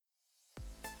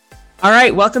All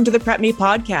right, welcome to the Prep Me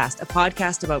podcast, a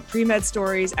podcast about pre-med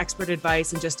stories, expert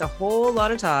advice, and just a whole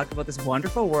lot of talk about this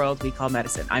wonderful world we call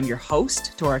medicine. I'm your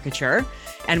host, Tora Couture,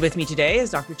 and with me today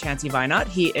is Dr. Chancey Vinot.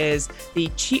 He is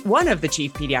one of the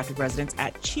chief pediatric residents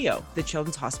at CHEO, the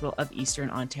Children's Hospital of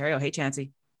Eastern Ontario. Hey,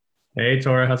 Chancey. Hey,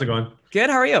 Tora, how's it going? Good,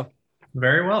 how are you?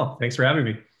 Very well, thanks for having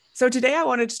me. So today I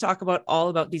wanted to talk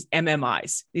about these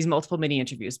MMIs, these multiple mini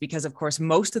interviews, because of course,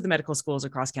 most of the medical schools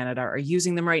across Canada are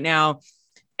using them right now.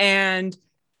 And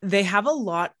they have a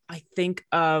lot, I think,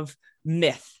 of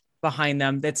myth behind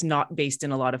them that's not based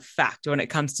in a lot of fact when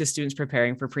it comes to students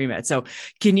preparing for pre-med. So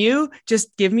can you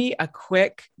just give me a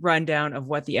quick rundown of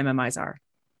what the MMIs are?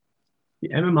 The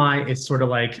MMI is sort of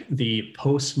like the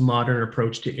postmodern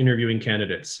approach to interviewing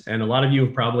candidates. And a lot of you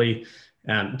have probably,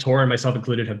 Tora and myself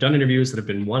included, have done interviews that have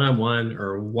been one-on-one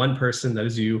or one person, that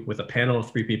is you, with a panel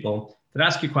of three people that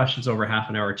ask you questions over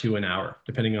half an hour to an hour,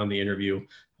 depending on the interview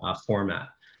format.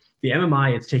 The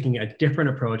MMI is taking a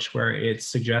different approach where it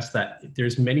suggests that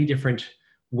there's many different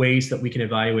ways that we can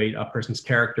evaluate a person's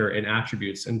character and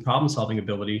attributes and problem-solving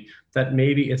ability that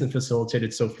maybe isn't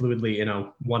facilitated so fluidly in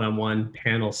a one-on-one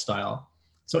panel style.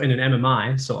 So in an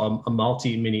MMI, so a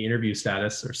multi-mini interview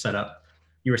status or setup,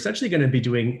 you're essentially going to be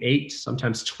doing 8,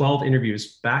 sometimes 12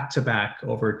 interviews back-to-back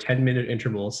over 10-minute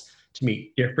intervals to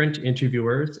meet different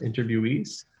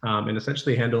interviewees, and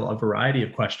essentially handle a variety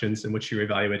of questions in which you're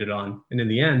evaluated on. And in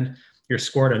the end, you're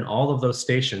scored on all of those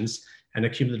stations, and a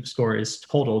cumulative score is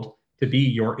totaled to be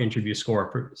your interview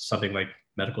score for something like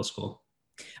medical school.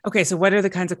 Okay, so what are the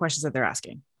kinds of questions that they're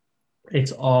asking?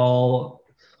 It's all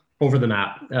over the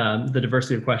map. The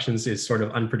diversity of questions is sort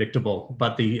of unpredictable,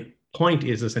 but the point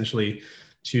is essentially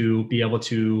to be able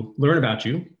to learn about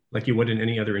you like you would in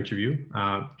any other interview,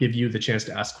 give you the chance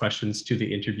to ask questions to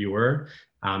the interviewer,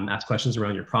 ask questions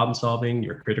around your problem solving,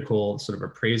 your critical sort of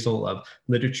appraisal of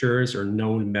literatures or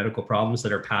known medical problems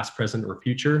that are past, present, or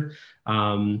future.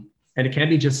 And it can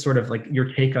be just sort of like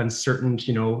your take on certain,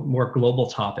 more global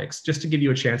topics, just to give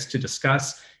you a chance to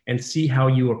discuss and see how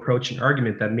you approach an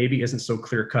argument that maybe isn't so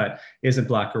clear cut, isn't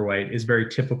black or white, is very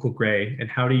typical gray. And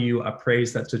how do you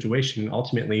appraise that situation and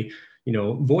ultimately,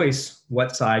 voice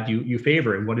what side you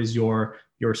favor and what is your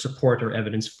support or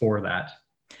evidence for that.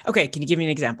 Okay. Can you give me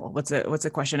an example? What's a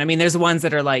question? I mean, there's the ones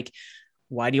that are like,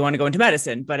 why do you want to go into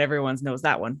medicine? But everyone knows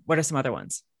that one. What are some other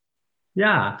ones?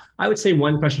 Yeah, I would say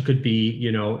one question could be,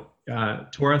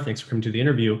 Tora, thanks for coming to the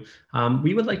interview.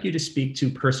 We would like you to speak to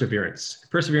perseverance.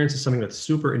 Perseverance is something that's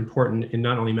super important in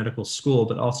not only medical school,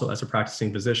 but also as a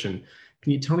practicing physician.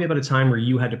 Can you tell me about a time where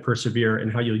you had to persevere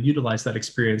and how you'll utilize that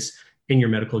experience in your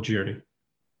medical journey?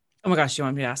 Oh my gosh, do you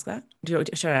want me to ask that?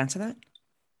 Should I answer that?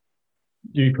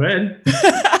 You could.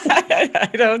 I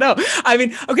don't know. I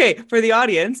memean, okay, for the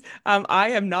audience,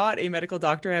 I am not a medical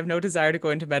doctor. I have no desire to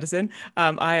go into medicine.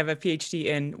 I have a PhD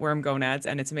in worm gonads,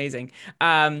 and it's amazing.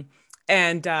 And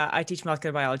I teach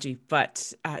molecular biology,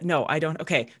 but no, I don't.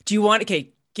 Okay,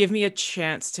 give me a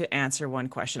chance to answer one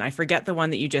question. I forget the one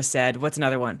that you just said. What's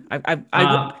another one? I'm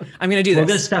going to do this. We're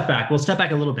going to step back. We'll step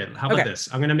back a little bit. How about this?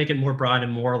 I'm going to make it more broad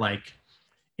and more like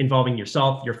involving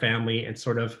yourself, your family, and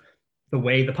sort of the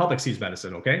way the public sees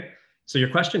medicine, okay? So your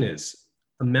question is,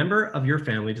 a member of your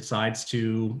family decides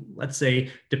to, let's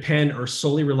say, depend or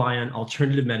solely rely on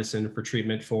alternative medicine for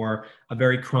treatment for a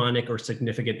very chronic or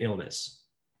significant illness.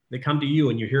 They come to you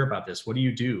and you hear about this. What do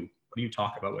you do? What do you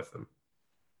talk about with them?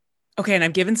 Okay, and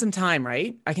I'm given some time,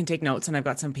 right? I can take notes and I've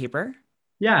got some paper.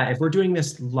 Yeah, if we're doing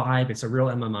this live, it's a real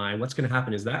MMI. What's going to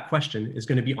happen is that question is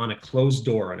going to be on a closed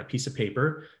door on a piece of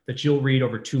paper that you'll read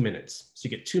over 2 minutes. So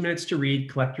you get 2 minutes to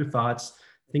read, collect your thoughts,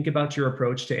 think about your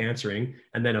approach to answering,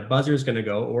 and then a buzzer is going to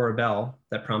go or a bell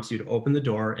that prompts you to open the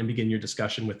door and begin your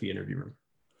discussion with the interviewer.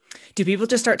 Do people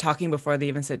just start talking before they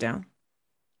even sit down?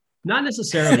 Not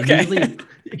necessarily. Okay.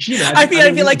 Usually,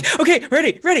 I'd be like, okay,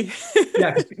 ready.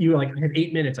 Yeah, you like, I have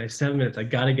 8 minutes, I have 7 minutes, I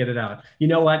got to get it out. You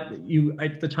know what?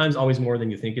 The time's always more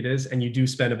than you think it is. And you do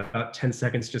spend about 10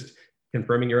 seconds just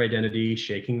confirming your identity,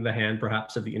 shaking the hand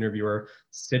perhaps of the interviewer,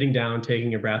 sitting down,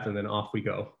 taking a breath, and then off we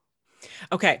go.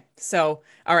 Okay. So,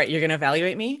 all right, you're going to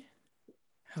evaluate me?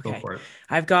 Okay. Go for it.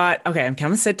 I'm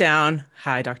coming to sit down.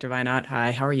 Hi, Dr. Vinot.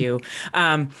 Hi, how are you?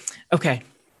 Okay.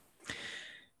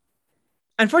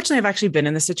 Unfortunately, I've actually been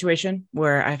in this situation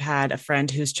where I've had a friend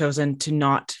who's chosen to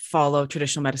not follow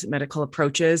traditional medical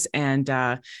approaches and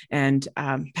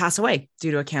pass away due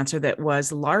to a cancer that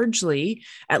was largely,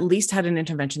 at least had an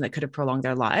intervention that could have prolonged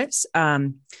their lives.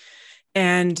 I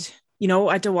had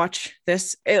to watch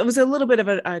this. It was a little bit of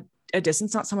a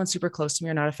distance, not someone super close to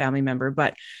me or not a family member,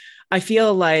 but I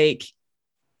feel like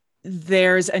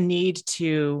there's a need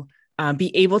to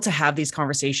be able to have these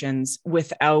conversations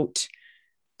without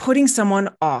putting someone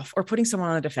off or putting someone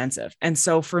on the defensive. And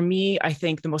so for me, I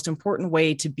think the most important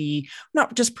way to be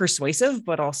not just persuasive,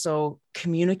 but also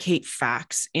communicate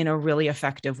facts in a really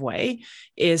effective way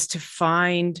is to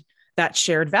find that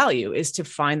shared value, is to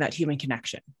find that human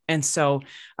connection. And so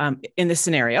in this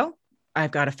scenario, I've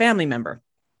got a family member,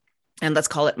 and let's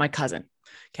call it my cousin.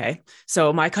 Okay.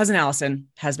 So my cousin Allison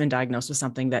has been diagnosed with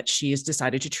something that she has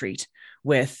decided to treat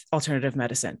with alternative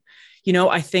medicine.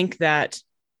 I think that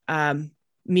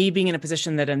me being in a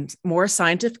position that I'm more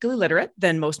scientifically literate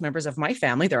than most members of my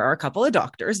family, there are a couple of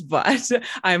doctors, but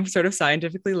I'm sort of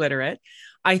scientifically literate.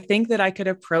 I think that I could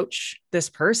approach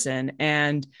this person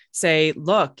and say,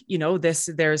 look,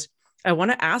 I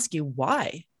want to ask you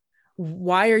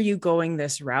why are you going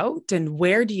this route, and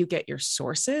where do you get your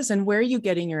sources, and where are you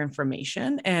getting your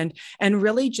information, and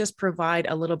really just provide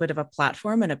a little bit of a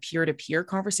platform and a peer-to-peer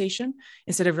conversation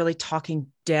instead of really talking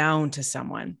down to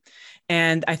someone.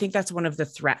 And I think that's one of the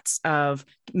threats of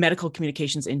medical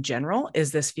communications in general,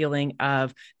 is this feeling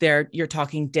of you're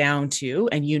talking down to,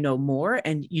 and you know more,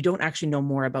 and you don't actually know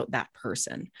more about that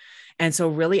person. And so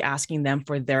really asking them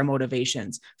for their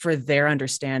motivations, for their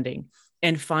understanding,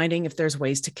 and finding if there's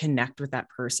ways to connect with that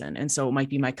person. And so it might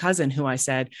be my cousin who I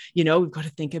said, we've got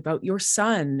to think about your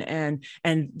son, and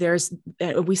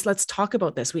let's talk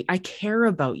about this. I care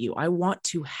about you. I want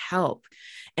to help.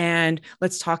 And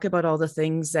let's talk about all the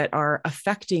things that are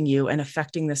affecting you and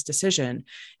affecting this decision.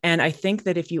 And I think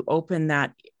that if you open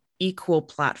that equal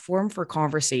platform for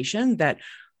conversation, that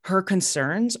her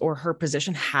concerns or her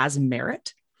position has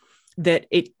merit, that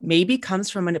it maybe comes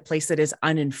from a place that is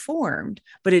uninformed,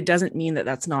 but it doesn't mean that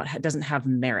doesn't have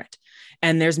merit.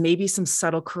 And there's maybe some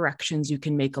subtle corrections you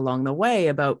can make along the way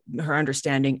about her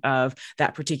understanding of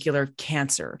that particular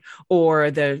cancer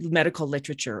or the medical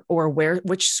literature, or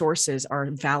which sources are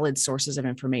valid sources of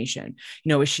information.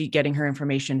 Is she getting her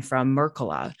information from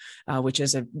Mercola, which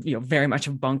is a very much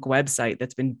a bunk website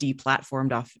that's been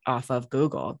deplatformed off of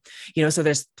Google? So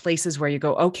there's places where you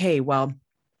go, okay, well,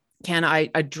 can I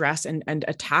address and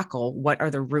tackle what are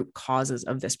the root causes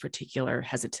of this particular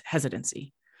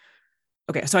hesitancy?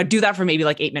 Okay, so I do that for maybe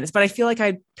like 8 minutes, but I feel like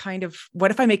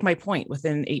what if I make my point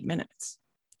within 8 minutes?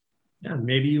 Yeah,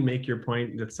 maybe you make your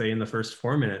point, let's say in the first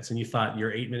 4 minutes, and you thought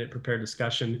your 8-minute prepared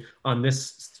discussion on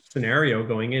this scenario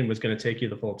going in was going to take you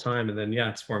the full time. And then,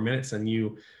 it's 4 minutes, and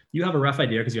you have a rough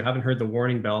idea because you haven't heard the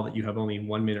warning bell that you have only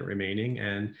 1 minute remaining.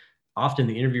 And often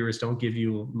the interviewers don't give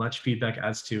you much feedback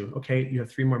as to, okay, you have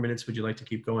 3 more minutes. Would you like to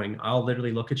keep going? I'll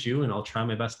literally look at you and I'll try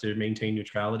my best to maintain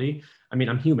neutrality. I mean,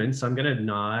 I'm human, so I'm going to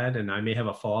nod, and I may have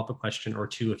a follow-up question or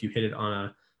two if you hit it on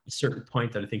a certain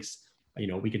point that I think,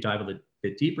 we could dive a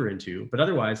bit deeper into. But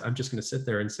otherwise, I'm just going to sit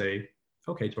there and say,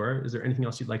 okay, Tora, is there anything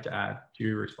else you'd like to add to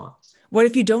your response? What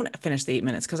if you don't finish the 8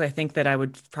 minutes? Because I think that I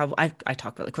would probably, I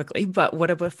talk really quickly, but what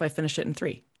if I finish it in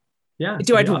 3? Yeah.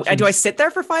 Do I sit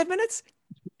there for 5 minutes?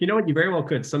 You know what? You very well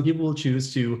could. Some people will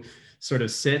choose to sort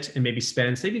of sit and maybe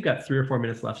spend, say you've got 3 or 4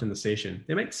 minutes left in the station.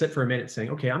 They might sit for a minute saying,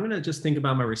 okay, I'm going to just think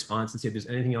about my response and see if there's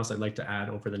anything else I'd like to add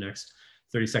over the next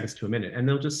 30 seconds to a minute. And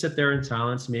they'll just sit there in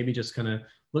silence, maybe just kind of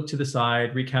look to the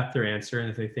side, recap their answer. And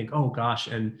if they think, oh gosh,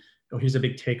 and here's a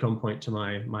big take home point to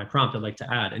my prompt I'd like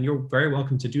to add. And you're very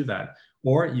welcome to do that.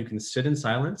 Or you can sit in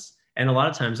silence. And a lot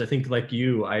of times I think like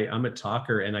you, I'm a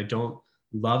talker and I don't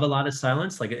love a lot of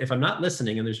silence. Like if I'm not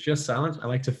listening and there's just silence, I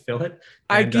like to fill it.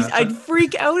 And I'd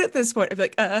freak out at this point. I'd be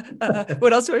like,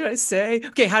 what else do I say?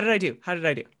 Okay, how did I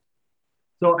do?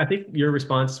 So I think your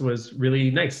response was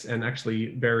really nice and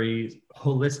actually very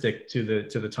holistic to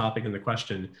the topic and the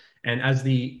question. And as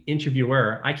the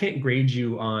interviewer, I can't grade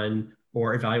you on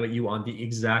or evaluate you on the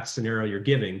exact scenario you're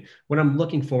giving. What I'm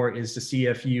looking for is to see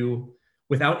if you,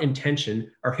 without intention,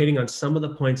 are hitting on some of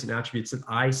the points and attributes that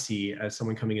I see as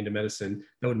someone coming into medicine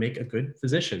that would make a good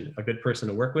physician, a good person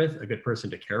to work with, a good person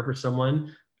to care for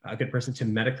someone, a good person to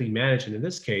medically manage, and in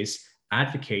this case,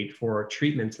 advocate for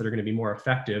treatments that are going to be more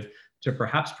effective to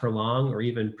perhaps prolong or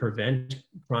even prevent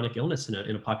chronic illness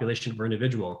in a population or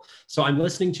individual. So I'm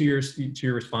listening to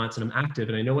your response, and I'm active,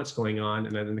 and I know what's going on,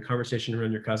 and then in the conversation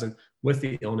around your cousin with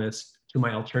the illness to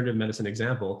my alternative medicine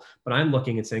example, but I'm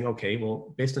looking and saying, okay,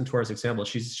 well, based on Tora's example,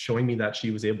 she's showing me that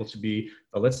she was able to be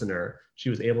a listener.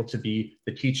 She was able to be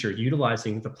the teacher,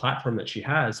 utilizing the platform that she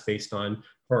has based on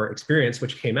her experience,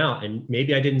 which came out. And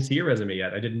maybe I didn't see your resume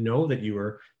yet. I didn't know that you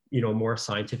were, more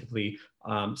scientifically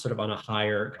sort of on a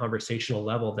higher conversational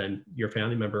level than your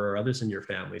family member or others in your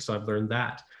family. So I've learned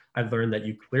that. I've learned that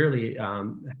you clearly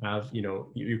have,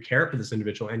 you care for this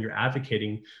individual and you're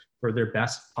advocating for their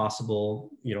best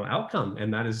possible, outcome.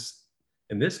 And that is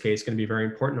in this case, going to be very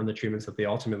important on the treatments that they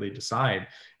ultimately decide.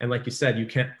 And like you said, you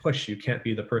can't push, you can't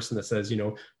be the person that says,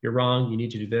 you're wrong, you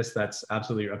need to do this. That's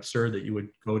absolutely absurd that you would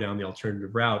go down the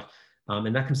alternative route.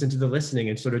 And that comes into the listening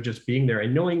and sort of just being there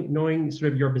and knowing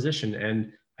sort of your position.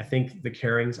 And I think the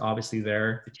caring's obviously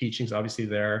there, the teaching's obviously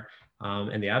there,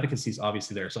 and the advocacy is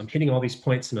obviously there. So I'm hitting all these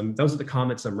points, and those are the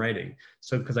comments I'm writing.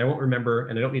 So because I won't remember,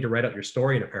 and I don't need to write out your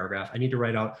story in a paragraph, I need to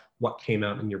write out what came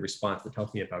out in your response that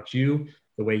tells me about you,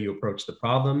 the way you approach the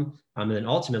problem. And then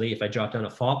ultimately, if I jot down a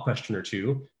follow-up question or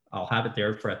two, I'll have it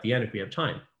there for at the end if we have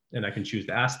time. And I can choose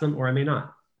to ask them or I may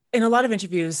not. In a lot of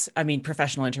interviews, I mean,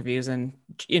 professional interviews and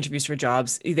interviews for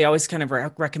jobs, they always kind of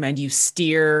recommend you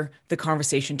steer the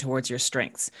conversation towards your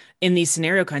strengths. In these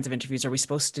scenario kinds of interviews, are we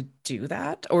supposed to do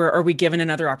that? Or are we given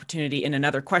another opportunity in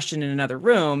another question in another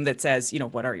room that says,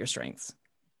 what are your strengths?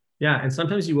 Yeah, and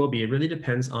sometimes you will be. It really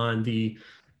depends on the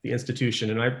institution.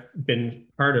 And I've been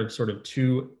part of sort of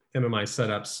two MMI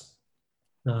setups,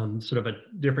 sort of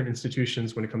at different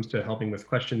institutions when it comes to helping with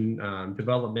question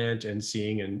development and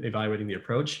seeing and evaluating the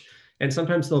approach. And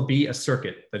sometimes there'll be a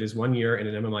circuit that is 1 year in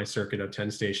an MMI circuit of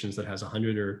 10 stations that has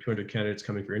 100 or 200 candidates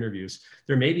coming for interviews.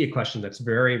 There may be a question that's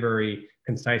very, very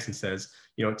concise and says,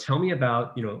 tell me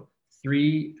about,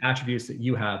 3 attributes that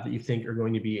you have that you think are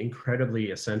going to be incredibly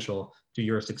essential to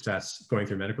your success going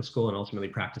through medical school and ultimately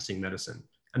practicing medicine.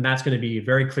 And that's going to be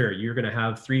very clear. You're going to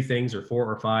have 3 things or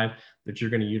 4 or 5 that you're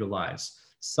going to utilize.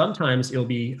 Sometimes it'll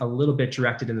be a little bit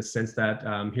directed in the sense that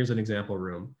here's an example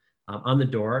room. On the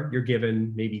door, you're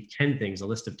given maybe 10 things, a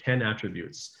list of 10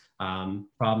 attributes,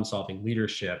 problem solving,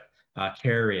 leadership,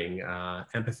 caring,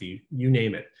 empathy, you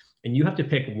name it. And you have to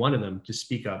pick one of them to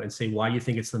speak of and say why you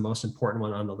think it's the most important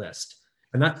one on the list.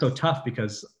 And that's so tough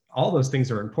because all those things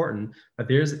are important, but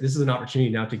this is an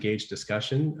opportunity now to gauge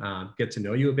discussion, get to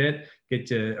know you a bit, get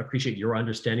to appreciate your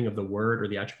understanding of the word or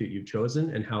the attribute you've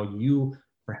chosen and how you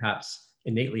perhaps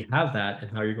innately have that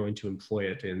and how you're going to employ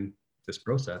it in this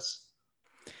process.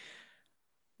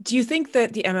 Do you think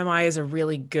that the MMI is a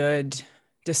really good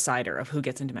decider of who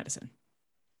gets into medicine?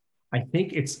 I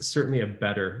think it's certainly a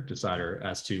better decider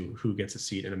as to who gets a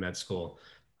seat in a med school.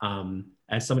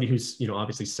 As somebody who's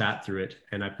obviously sat through it,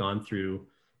 and I've gone through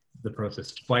the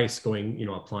process twice, going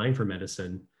applying for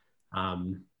medicine.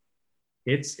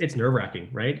 It's nerve-wracking,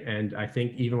 right? And I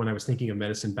think even when I was thinking of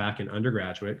medicine back in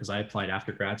undergraduate, because I applied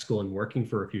after grad school and working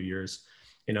for a few years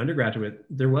in undergraduate,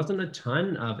 there wasn't a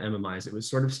ton of MMIs. It was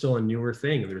sort of still a newer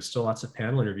thing. There was still lots of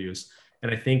panel interviews.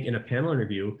 And I think in a panel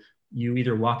interview, you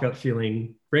either walk out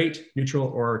feeling great, neutral,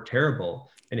 or terrible.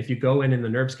 And if you go in and the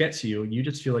nerves get to you, you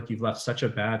just feel like you've left such a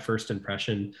bad first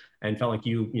impression and felt like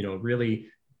you really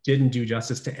didn't do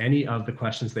justice to any of the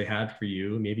questions they had for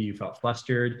you. Maybe you felt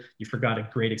flustered. You forgot a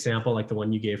great example like the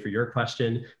one you gave for your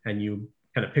question, and you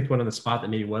kind of picked one on the spot that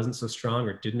maybe wasn't so strong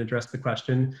or didn't address the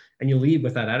question, and you leave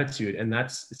with that attitude. And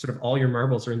that's sort of all your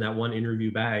marbles are in that one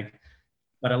interview bag.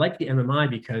 But I like the MMI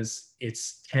because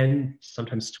it's 10,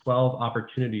 sometimes 12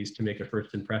 opportunities to make a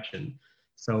first impression.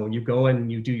 So you go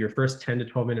and you do your first 10 to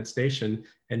 12 minute station,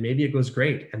 and maybe it goes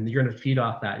great. And you're going to feed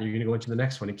off that. You're going to go into the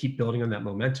next one and keep building on that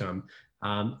momentum.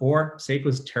 Or say it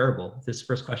was terrible. This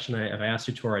first question if I asked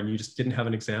you, Tora, and you just didn't have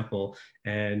an example,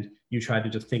 and you tried to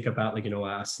just think about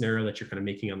a scenario that you're kind of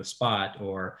making on the spot,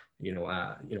 or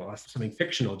something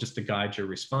fictional just to guide your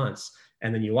response.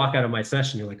 And then you walk out of my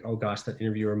session, you're like, oh gosh, that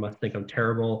interviewer must think I'm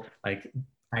terrible. Like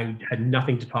I had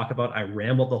nothing to talk about. I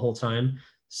rambled the whole time.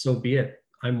 So be it.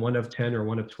 I'm 1 of 10 or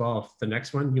 1 of 12. The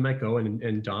next one, you might go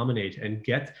and dominate and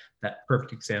get that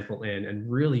perfect example in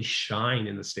and really shine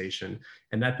in the station.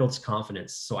 And that builds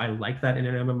confidence. So I like that in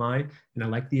an MMI. And I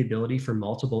like the ability for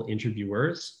multiple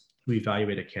interviewers to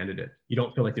evaluate a candidate. You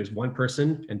don't feel like there's one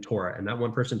person and Tora, and that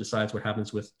one person decides what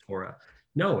happens with Tora.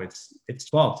 No, it's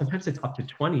 12. Sometimes it's up to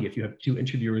 20 if you have 2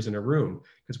 interviewers in a room,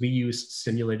 because we use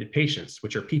simulated patients,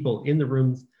 which are people in the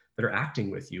room that are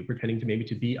acting with you, pretending to maybe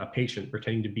to be a patient,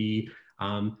 pretending to be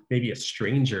maybe a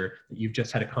stranger that you've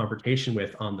just had a conversation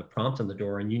with on the prompt on the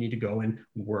door, and you need to go and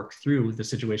work through the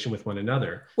situation with one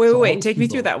another. Wait. Take me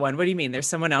through that one. What do you mean? There's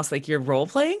someone else like you're role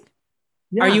playing?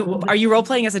 Yeah, are you role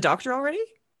playing as a doctor already?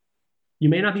 You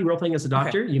may not be role playing as a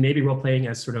doctor. Okay. You may be role playing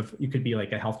as you could be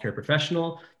like a healthcare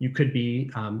professional. You could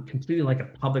be completely like a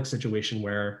public situation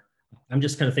where I'm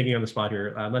just kind of thinking on the spot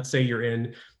here. Let's say you're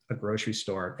in a grocery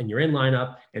store and you're in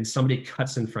lineup and somebody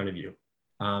cuts in front of you.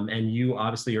 And you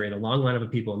obviously are in a long lineup of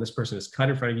people, and this person is cut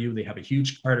in front of you. They have a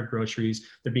huge cart of groceries.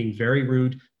 They're being very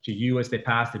rude to you as they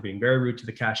pass. They're being very rude to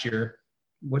the cashier.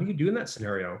 What do you do in that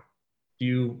scenario?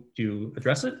 Do you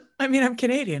address it? I mean, I'm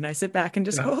Canadian. I sit back and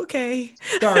just Yeah. go, okay.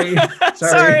 Sorry, Sorry,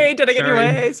 sorry, did I get in your sorry.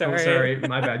 way? Oh, Sorry. sorry.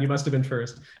 My bad. You must have been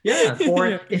first. Yeah. Or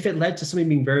Yeah. if it led to somebody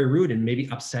being very rude and maybe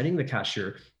upsetting the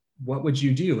cashier, what would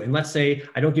you do? And let's say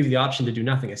I don't give you the option to do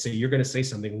nothing. I say you're going to say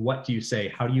something. What do you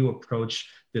say? How do you approach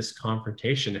this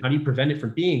confrontation? How do you prevent it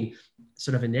from being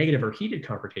sort of a negative or heated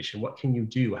confrontation? What can you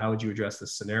do? How would you address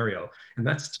this scenario? And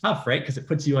that's tough, right? Because it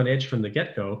puts you on edge from the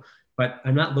get-go. But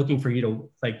I'm not looking for you to,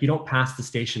 like, you don't pass the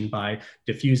station by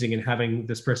diffusing and having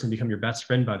this person become your best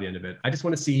friend by the end of it. I just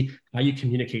want to see how you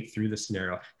communicate through the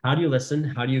scenario. How do you listen?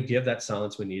 How do you give that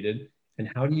silence when needed? And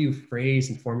how do you phrase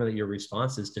and formulate your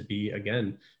responses to be,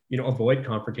 again, avoid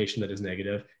confrontation that is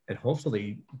negative and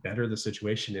hopefully better the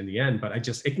situation in the end. But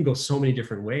it can go so many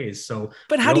different ways. So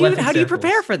But real life how do you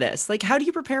prepare examples. for this? Like, how do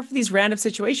you prepare for these random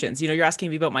situations? You're asking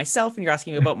me about myself, and you're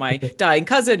asking me about my dying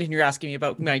cousin, and you're asking me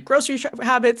about my grocery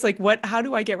habits. Like, what? How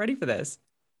do I get ready for this?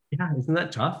 Yeah, isn't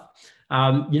that tough?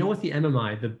 With the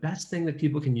MMI, the best thing that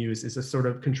people can use is to sort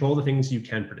of control the things you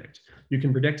can predict. You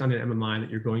can predict on an MMI that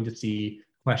you're going to see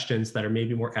questions that are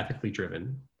maybe more ethically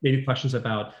driven, maybe questions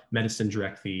about medicine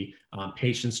directly,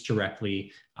 patients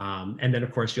directly, and then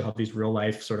of course you'll have these real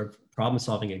life sort of problem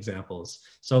solving examples.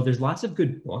 So there's lots of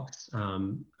good books.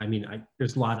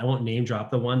 There's a lot. I won't name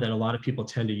drop. The one that a lot of people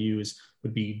tend to use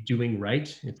would be Doing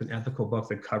Right. It's an ethical book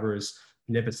that covers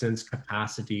beneficence,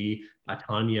 capacity,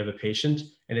 autonomy of a patient.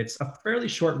 And it's a fairly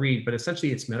short read, but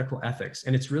essentially it's medical ethics.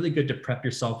 And it's really good to prep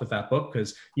yourself with that book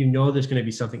because there's going to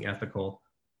be something ethical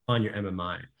on your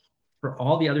MMI. For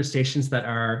all the other stations that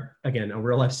are, again, a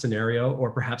real life scenario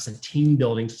or perhaps a team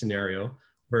building scenario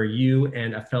where you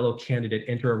and a fellow candidate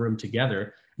enter a room together,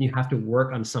 and you have to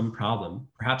work on some problem.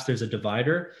 Perhaps there's a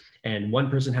divider and one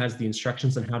person has the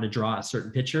instructions on how to draw a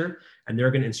certain picture, and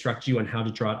they're going to instruct you on how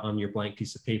to draw it on your blank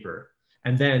piece of paper.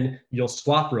 And then you'll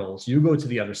swap roles. You go to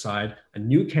the other side, a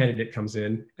new candidate comes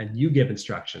in, and you give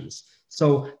instructions.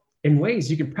 So in ways,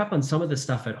 you can prep on some of the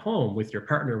stuff at home with your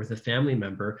partner, with a family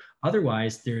member.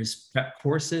 Otherwise, there's prep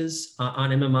courses on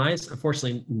MMIs.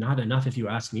 Unfortunately, not enough if you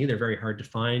ask me. They're very hard to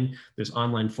find. There's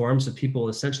online forums of people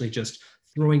essentially just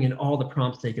throwing in all the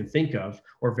prompts they can think of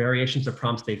or variations of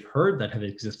prompts they've heard that have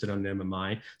existed on an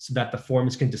MMI so that the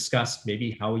forums can discuss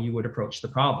maybe how you would approach the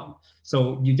problem.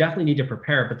 So you definitely need to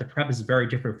prepare, but the prep is very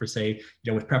different for, say,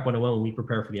 with Prep 101, when we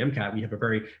prepare for the MCAT, we have a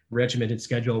very regimented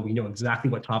schedule. We know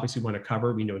exactly what topics we want to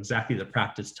cover. We know exactly the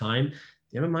practice time.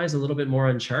 The MMI is a little bit more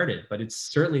uncharted, but it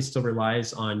certainly still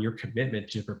relies on your commitment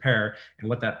to prepare. And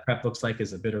what that prep looks like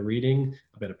is a bit of reading,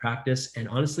 a bit of practice, and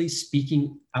honestly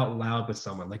speaking out loud with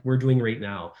someone like we're doing right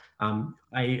now.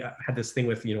 I had this thing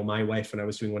with my wife when I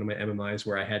was doing one of my MMIs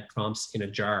where I had prompts in a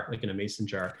jar, like in a mason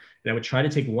jar, and I would try to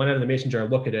take one out of the mason jar,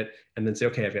 look at it, and then say,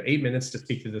 okay, I've got 8 minutes to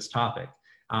speak to this topic.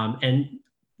 And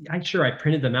I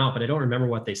printed them out, but I don't remember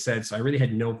what they said. So I really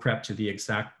had no prep to the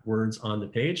exact words on the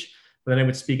page. But then I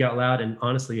would speak out loud and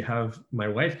honestly have my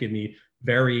wife give me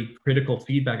very critical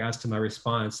feedback as to my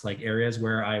response, like areas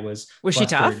where I was Was she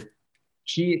tough? flustered.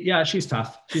 She's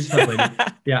tough. She's a tough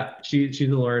lady. Yeah, she's a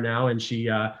lawyer now, and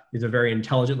she is a very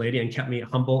intelligent lady and kept me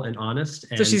humble and honest.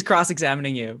 So she's And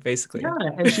cross-examining you, yeah, basically.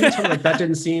 and she would tell me like that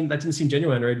didn't seem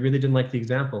genuine, or I really didn't like the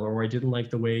example, or I didn't like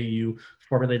the way you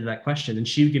formulated that question. And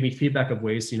she would give me feedback of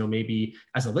ways, maybe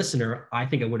as a listener, I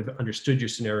think I would have understood your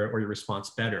scenario or your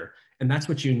response better. And that's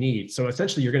what you need. So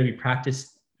essentially, you're going to be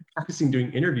practicing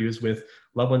doing interviews with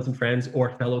loved ones and friends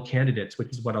or fellow candidates, which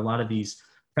is what a lot of these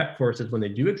prep courses, when they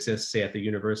do exist, say at the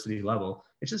university level,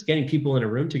 it's just getting people in a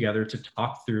room together to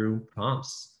talk through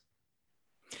prompts.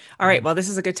 All right, well, this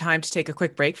is a good time to take a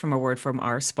quick break from a word from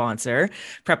our sponsor.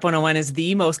 Prep 101 is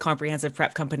the most comprehensive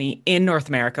prep company in North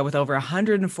America with over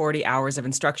 140 hours of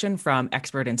instruction from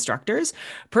expert instructors,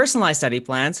 personalized study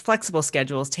plans, flexible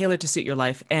schedules tailored to suit your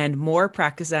life, and more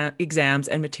practice exams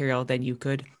and material than you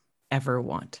could ever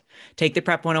want. Take the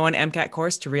Prep 101 MCAT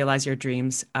course to realize your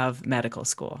dreams of medical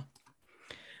school.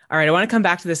 All right, I want to come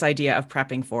back to this idea of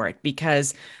prepping for it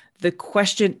because the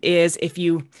question is if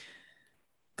you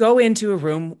go into a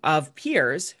room of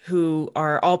peers who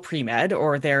are all pre-med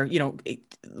or they're,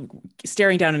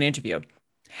 staring down an interview,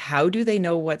 how do they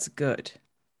know what's good?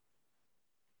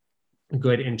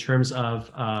 Good in terms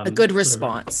of A good sort of.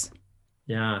 response.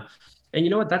 Yeah. And you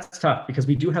know what? That's tough because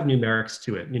we do have numerics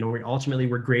to it.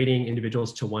 We're grading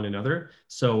individuals to one another.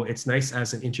 So it's nice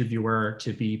as an interviewer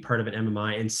to be part of an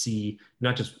MMI and see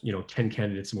not just, 10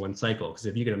 candidates in one cycle. Because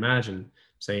if you can imagine,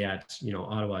 say at,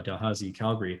 Ottawa, Dalhousie,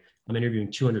 Calgary, I'm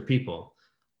interviewing 200 people.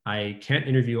 I can't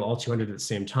interview all 200 at the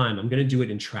same time. I'm going to do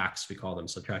it in tracks, we call them.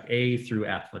 So track A through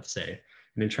F, let's say.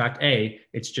 And in track A,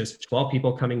 it's just 12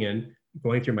 people coming in,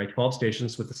 going through my 12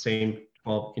 stations with the same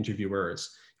 12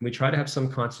 interviewers. We try to have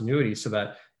some continuity so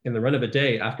that in the run of a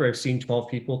day, after I've seen 12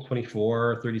 people,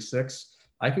 24, 36,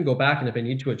 I can go back and if I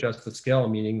need to adjust the scale,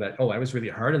 meaning that, oh, I was really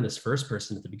hard on this first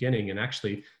person at the beginning, and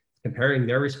actually comparing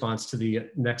their response to the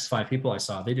next 5 people I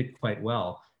saw, they did quite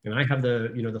well. And I have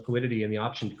the, the fluidity and the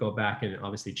option to go back and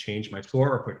obviously change my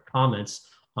score or put comments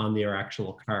on their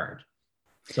actual card.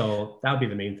 So that would be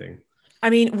the main thing. I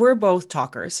mean, we're both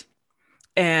talkers.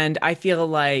 And I feel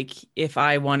like if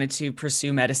I wanted to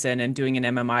pursue medicine and doing an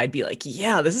MMI, I'd be like,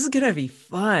 yeah, this is gonna be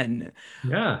fun.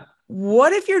 Yeah.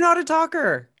 What if you're not a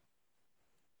talker?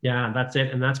 Yeah, that's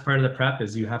it. And that's part of the prep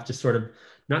is you have to sort of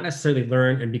not necessarily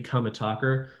learn and become a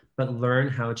talker, but learn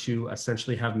how to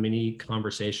essentially have mini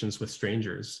conversations with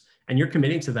strangers. And you're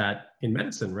committing to that in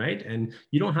medicine, right? And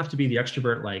you don't have to be the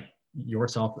extrovert like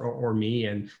yourself or me.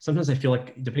 And sometimes I feel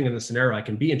like depending on the scenario, I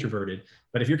can be introverted.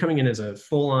 But if you're coming in as a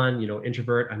full-on,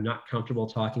 introvert, I'm not comfortable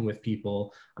talking with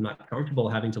people, I'm not comfortable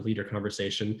having to lead a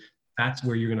conversation, that's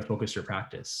where you're going to focus your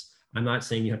practice. I'm not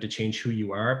saying you have to change who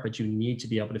you are, but you need to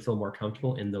be able to feel more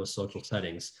comfortable in those social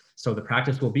settings. So the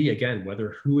practice will be, again,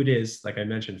 whether who it is, like I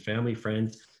mentioned, family,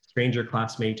 friends, stranger,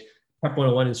 classmate, Prep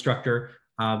 101 instructor,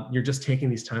 you're just taking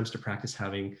these times to practice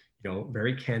having,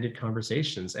 very candid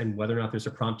conversations. And whether or not there's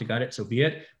a prompt to guide it, so be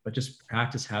it, but just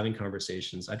practice having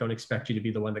conversations. I don't expect you to be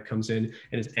the one that comes in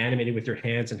and is animated with your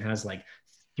hands and has like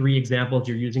 3 examples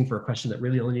you're using for a question that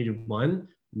really only needed 1.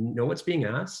 Know what's being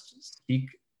asked, speak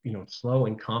slow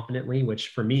and confidently, which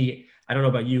for me, I don't know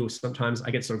about you, sometimes I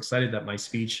get so excited that my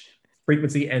speech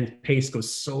frequency and pace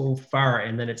goes so far,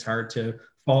 and then it's hard to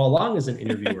follow along as an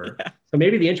interviewer. Yeah. So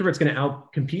maybe the introvert's going to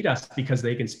outcompete us because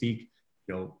they can speak,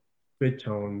 good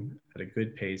tone at a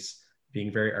good pace,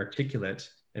 being very articulate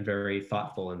and very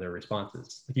thoughtful in their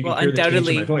responses. Like you Well, can hear the change in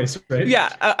my undoubtedly, voice, right?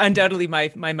 yeah, undoubtedly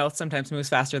my mouth sometimes moves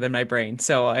faster than my brain.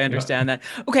 So I Yeah, understand that.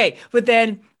 Okay, but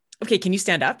then okay, can you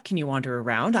stand up? Can you wander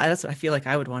around? That's what I feel like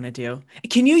I would want to do.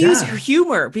 Can you use yeah,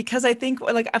 humor? Because I think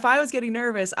like if I was getting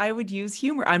nervous, I would use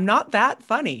humor. I'm not that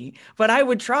funny, but I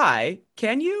would try.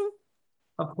 Can you?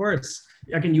 of course.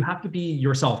 Again, you have to be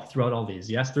yourself throughout all these.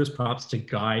 Yes, there's prompts to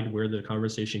guide where the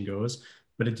conversation goes,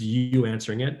 but it's you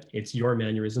answering it. It's your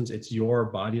mannerisms. It's your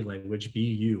body language. Be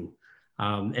you.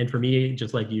 And for me,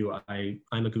 just like you,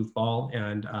 I'm a goofball,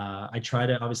 and I try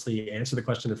to obviously answer the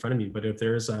question in front of me. But if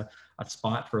there's a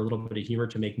spot for a little bit of humor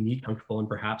to make me comfortable and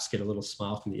perhaps get a little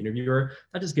smile from the interviewer,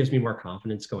 that just gives me more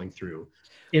confidence going through.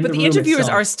 In But the the room interviewers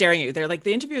are itself, staring at you. They're like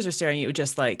the interviewers are staring at you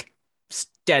just like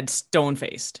dead stone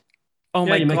faced. Oh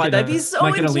yeah, my you might God, get that'd be a so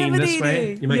might get a lean this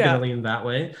way. intimidating. You might get a Yeah. lean that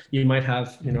way. You might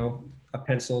have, a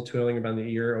pencil twiddling around the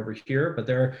ear over here, but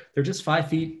they're just 5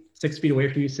 feet, 6 feet away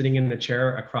from you, sitting in a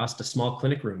chair across a small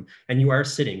clinic room, and you are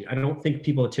sitting. I don't think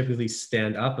people typically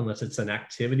stand up unless it's an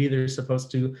activity they're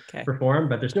supposed to Okay. perform,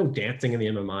 but there's no dancing in the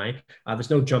MMI. There's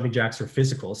no jumping jacks or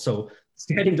physical, so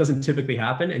standing doesn't typically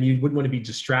happen, and you wouldn't want to be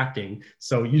distracting.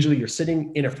 So usually you're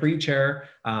sitting in a free chair.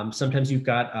 Sometimes you've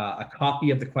got a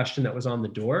copy of the question that was on the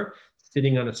door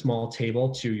sitting on a small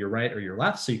table to your right or your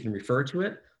left, so you can refer to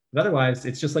it. But otherwise,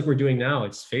 it's just like we're doing now.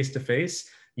 It's face to face.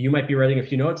 You might be writing a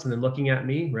few notes and then looking at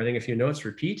me, writing a few notes,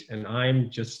 repeat, and I'm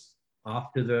just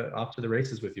off to the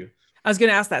races with you. I was going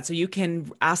to ask that. So you can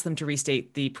ask them to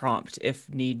restate the prompt if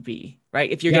need be,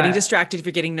 right? If you're getting Yeah, distracted, if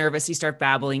you're getting nervous, you start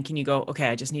babbling, can you go, okay,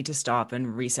 I just need to stop and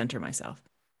recenter myself?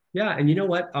 yeah, and you know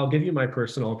what? I'll give you my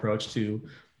personal approach to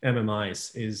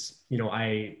MMIs is,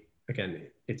 again,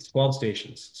 it's 12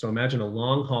 stations. So imagine a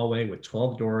long hallway with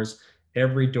 12 doors.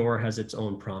 Every door has its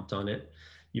own prompt on it.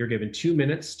 You're given 2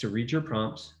 minutes to read your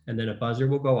prompt, and then a buzzer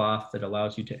will go off that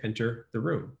allows you to enter the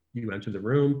room. You enter the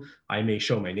room. I may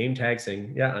show my name tag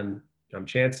saying, yeah, I'm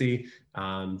Chansey.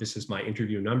 This is my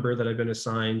interview number that I've been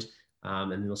assigned.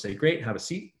 And they'll say, great, have a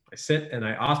seat. I sit, and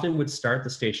I often would start the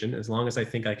station as long as I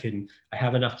think I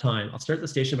have enough time. I'll start the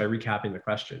station by recapping the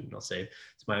question. I'll say,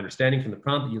 it's my understanding from the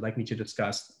prompt that you'd like me to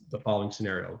discuss the following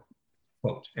scenario,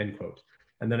 quote, end quote.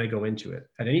 And then I go into it.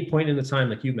 At any point in the time,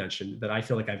 like you mentioned, that I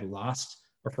feel like I've lost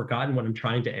or forgotten what I'm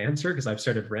trying to answer because I've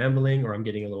started rambling or I'm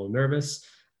getting a little nervous,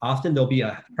 often there'll be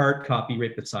a hard copy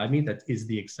right beside me that is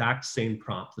the exact same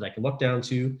prompt that I can look down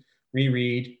to,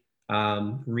 reread,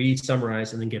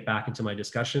 re-summarize, and then get back into my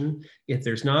discussion. If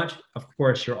there's not, of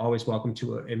course, you're always welcome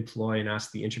to employ and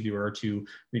ask the interviewer to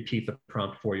repeat the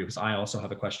prompt for you, because I also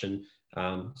have a question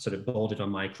sort of bolded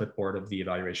on my clipboard of the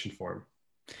evaluation form.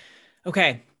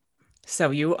 Okay.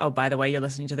 So oh, by the way, you're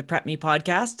listening to the Prep Me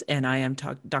podcast, and I am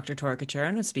Dr. Tora Kachuran.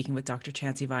 I'm speaking with Dr.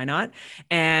 Chansey Vinot.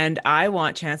 And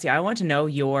Chansey, I want to know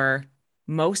your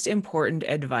most important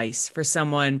advice for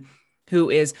someone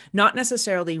who is not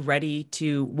necessarily ready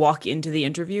to walk into the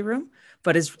interview room,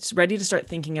 but is ready to start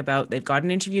thinking about they've got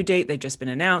an interview date, they've just been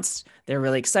announced, they're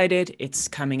really excited, it's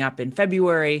coming up in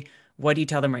February. What do you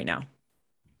tell them right now?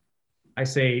 I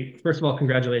say, first of all,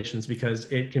 congratulations, because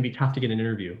it can be tough to get an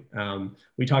interview.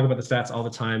 We talk about the stats all the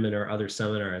time in our other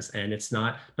seminars, and it's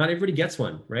not everybody gets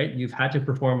one, right? You've had to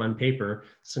perform on paper,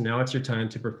 so now it's your time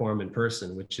to perform in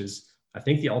person, which is, I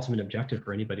think, the ultimate objective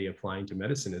for anybody applying to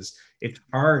medicine. Is it's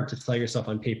hard to sell yourself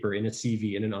on paper in a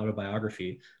CV, in an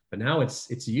autobiography, but now it's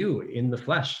you in the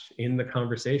flesh, in the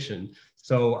conversation.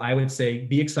 So I would say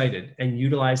be excited and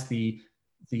utilize the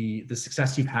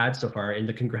success you've had so far and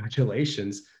the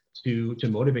congratulations to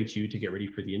motivate you to get ready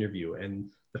for the interview. And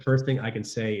the first thing I can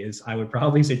say is I would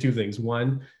probably say two things.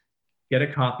 One, get a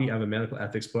copy of a medical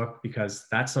ethics book, because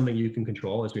that's something you can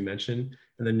control, as we mentioned.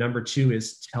 And then number two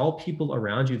is tell people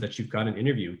around you that you've got an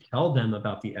interview. Tell them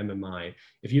about the MMI.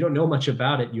 If you don't know much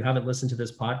about it, you haven't listened to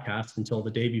this podcast until the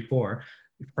day before.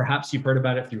 Perhaps you've heard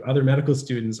about it through other medical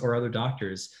students or other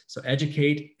doctors. So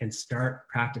educate and start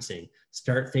practicing.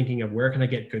 Start thinking of, where can I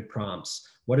get good prompts?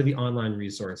 What are the online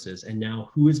resources? And now,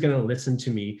 who is going to listen to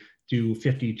me do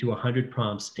 50 to 100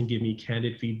 prompts and give me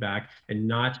candid feedback,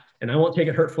 and I won't take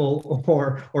it hurtful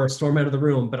or storm out of the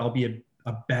room, but I'll be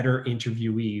a better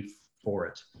interviewee for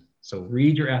it. So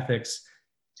read your ethics,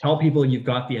 tell people you've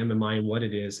got the MMI and what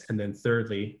it is. And then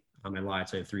thirdly, I lied,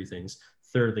 so I have three things.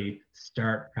 Thirdly,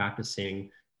 start practicing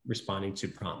responding to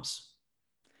prompts.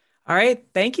 All right.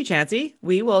 Thank you, Chansey.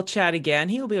 We will chat again.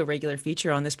 He will be a regular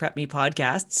feature on this Prep Me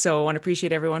podcast. So I want to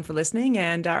appreciate everyone for listening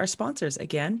and our sponsors.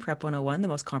 Again, Prep 101, the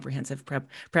most comprehensive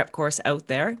prep course out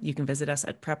there. You can visit us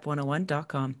at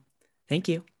prep101.com. Thank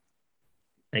you.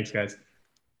 Thanks, guys.